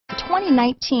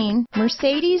2019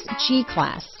 Mercedes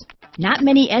G-Class. Not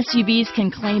many SUVs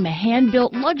can claim a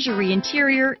hand-built luxury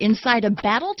interior inside a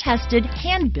battle-tested,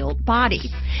 hand-built body.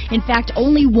 In fact,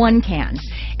 only one can.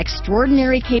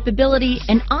 Extraordinary capability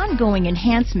and ongoing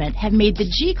enhancement have made the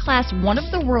G-Class one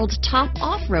of the world's top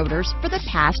off-roaders for the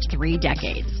past 3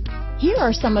 decades. Here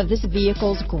are some of this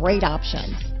vehicle's great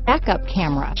options: backup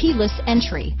camera, keyless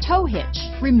entry, tow hitch,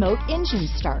 remote engine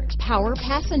start, power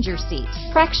passenger seat,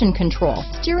 traction control,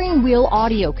 steering wheel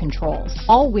audio controls,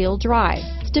 all-wheel drive,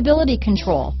 stability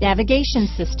control, navigation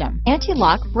system,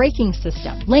 anti-lock braking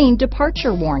system, lane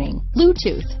departure warning,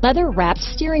 Bluetooth, leather-wrapped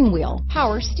steering wheel,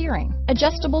 power steering,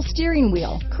 adjustable steering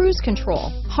wheel, cruise control,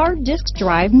 hard disk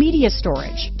drive media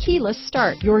storage, keyless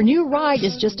start. Your new ride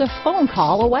is just a phone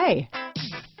call away.